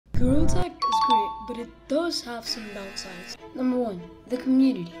Gorilla Tag is great, but it does have some downsides. Number one, the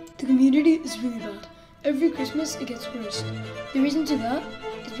community. The community is really bad. Every Christmas it gets worse. The reason to that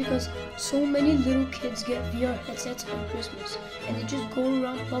is because so many little kids get VR headsets on Christmas and they just go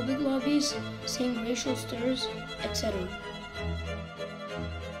around public lobbies saying racial slurs, etc.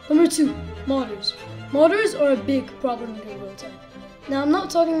 Number two, modders. Modders are a big problem in Gorilla Tag. Now I'm not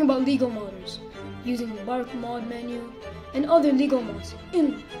talking about legal modders, using the Bark mod menu and other legal mods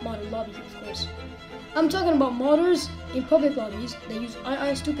in modded lobby, of course. I'm talking about modders in public lobbies that use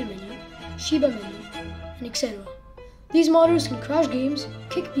Stupid menu, Shiba menu, and etc. These modders can crash games,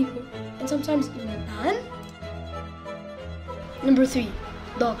 kick people, and sometimes even ban. Number three,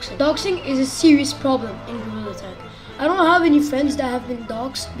 doxing. Doxing is a serious problem in Gorilla Tag. I don't have any friends that have been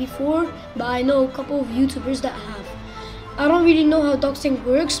doxed before, but I know a couple of YouTubers that have. I don't really know how doxing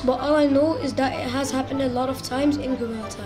works, but all I know is that it has happened a lot of times in Gorilla Tag.